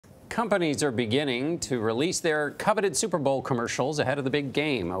Companies are beginning to release their coveted Super Bowl commercials ahead of the big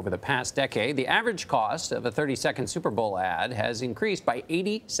game. Over the past decade, the average cost of a 30-second Super Bowl ad has increased by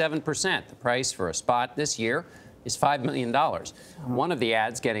 87%. The price for a spot this year is $5 million. One of the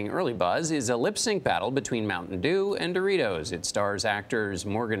ads getting early buzz is a lip-sync battle between Mountain Dew and Doritos. It stars actors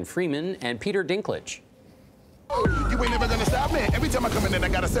Morgan Freeman and Peter Dinklage. You ain't never gonna stop me. Every time I come in, then I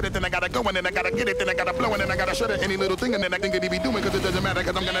gotta set it, then I gotta go, and then I gotta get it, then I gotta blow, and then I gotta shut it. Any little thing, and then I think it be doing, because it doesn't matter,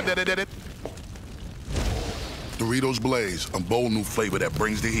 because I'm gonna dead it. Doritos Blaze, a bold new flavor that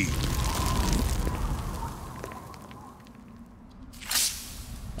brings the heat.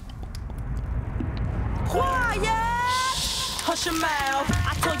 Quiet! Hush your mouth.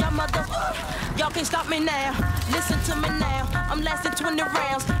 I told y'all mother, y'all can't stop me now. Listen to me now. I'm lasting 20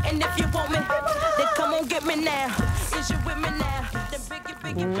 rounds. And if you want me, then come on get me now. Is you with me now?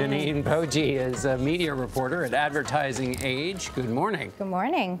 Jeanine Poggi is a media reporter at Advertising Age. Good morning. Good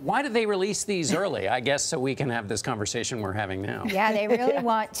morning. Why did they release these early? I guess so we can have this conversation we're having now. Yeah, they really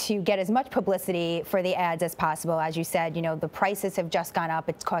want to get as much publicity for the ads as possible. As you said, you know, the prices have just gone up.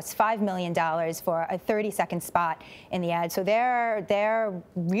 It costs $5 million for a 30-second spot in the ad. So they're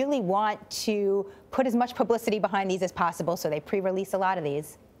really want to put as much publicity behind these as possible. So they pre-release a lot of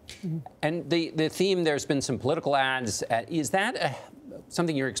these. And the theme, there's been some political ads. Is that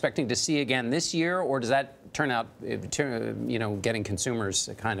something you're expecting to see again this year, or does that turn out, you know, getting consumers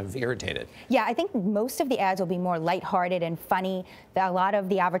kind of irritated? Yeah, I think most of the ads will be more lighthearted and funny. A lot of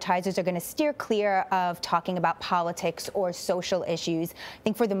the advertisers are going to steer clear of talking about politics or social issues. I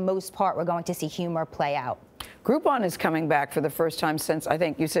think for the most part, we're going to see humor play out. Groupon is coming back for the first time since, I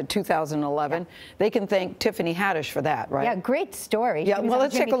think you said 2011. Yeah. They can thank Tiffany Haddish for that, right? Yeah, great story. Yeah, well,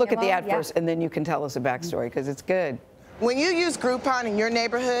 let's take a look at the ad first, and then you can tell us a backstory, because it's good. When you use Groupon in your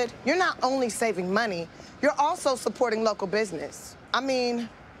neighborhood, you're not only saving money, you're also supporting local business. I mean,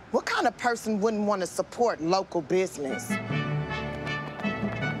 what kind of person wouldn't want to support local business?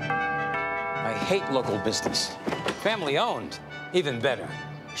 I hate local business. Family owned, even better.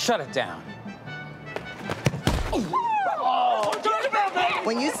 Shut it down.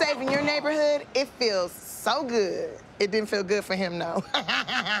 When you save in your neighborhood, it feels so good. It didn't feel good for him, though.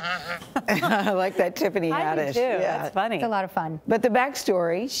 I like that Tiffany Haddish. I do too. Yeah. That's funny. It's a lot of fun. But the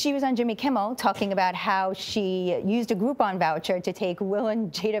backstory. She was on Jimmy Kimmel talking about how she used a Groupon voucher to take Will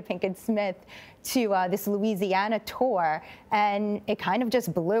and Jada Pinkett Smith to this Louisiana tour, and it kind of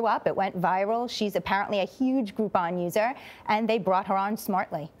just blew up. It went viral. She's apparently a huge Groupon user, and they brought her on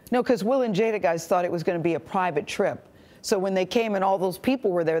smartly. No, because Will and Jada guys thought it was going to be a private trip. So when they came and all those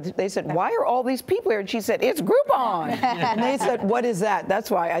people were there, they said, why are all these people here? And she said, it's Groupon. And they said, what is that? That's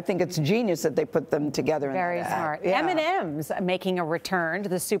why I think it's genius that they put them together. Very smart. Yeah. M&M's making a return to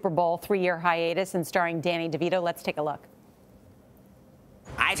the Super Bowl 3-year hiatus and starring Danny DeVito. Let's take a look.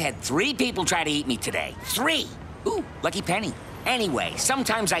 I've had 3 people try to eat me today. 3! Ooh, lucky penny. Anyway,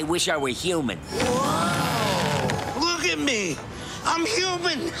 sometimes I wish I were human. Whoa! Look at me! I'm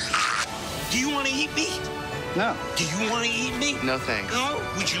human! Do you want to eat me? No. Do you want to eat me? No, thanks. No?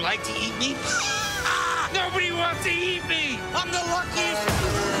 Would you like to eat me? Nobody wants to eat me! I'm the luckiest!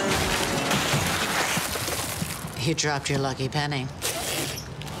 You dropped your lucky penny.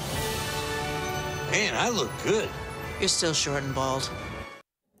 Man, I look good. You're still short and bald.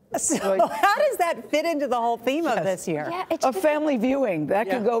 So how does that fit into the whole theme of this year? Yeah, it's a family viewing. That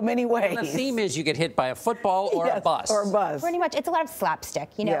could go many ways. And the theme is you get hit by a football or a bus. Or a bus. Pretty much. It's a lot of slapstick.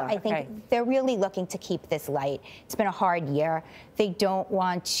 You know, I think they're really looking to keep this light. It's been a hard year. They don't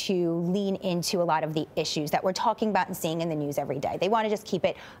want to lean into a lot of the issues that we're talking about and seeing in the news every day. They want to just keep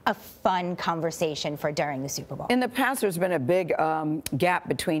it a fun conversation for during the Super Bowl. In the past, there's been a big gap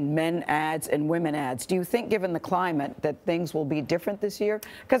between men ads and women ads. Do you think, given the climate, that things will be different this year?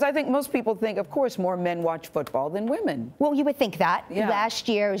 Because I think most people think, of course, more men watch football than women. Well, you would think that. Yeah. Last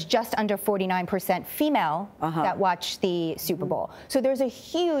year, it was just under 49% female that watched the Super Bowl. So there's a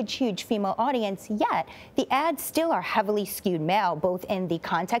huge, huge female audience, yet the ads still are heavily skewed male, both in the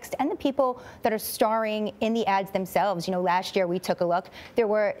context and the people that are starring in the ads themselves. You know, last year we took a look. There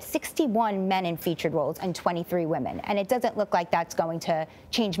were 61 men in featured roles and 23 women. And it doesn't look like that's going to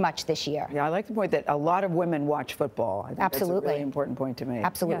change much this year. Yeah, I like the point that a lot of women watch football. I think Absolutely. that's a really important point to make.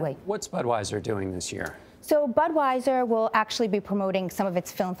 Absolutely. What's Budweiser doing this year? So Budweiser will actually be promoting some of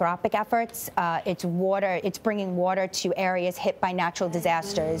its philanthropic efforts. It's bringing water to areas hit by natural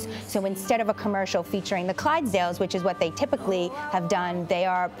disasters. So instead of a commercial featuring the Clydesdales, which is what they typically have done, they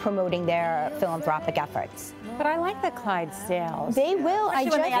are promoting their philanthropic efforts. But I like the Clydesdales. They will. Especially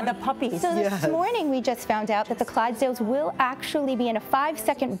when they add the puppies. So this morning we just found out that the Clydesdales will actually be in a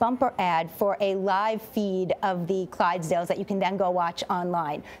 5-second bumper ad for a live feed of the Clydesdales that you can then go watch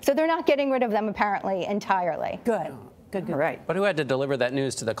online. So they're not getting rid of them apparently entirely. Good. Good, good. Right. But who had to deliver that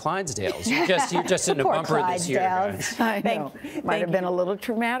news to the Clydesdales? You just in a bumper this year, guys. I know. Might have been a little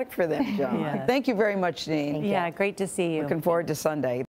traumatic for them, John. Yeah. Thank you very much, Jeanine. Yeah, great to see you. Looking forward to Sunday.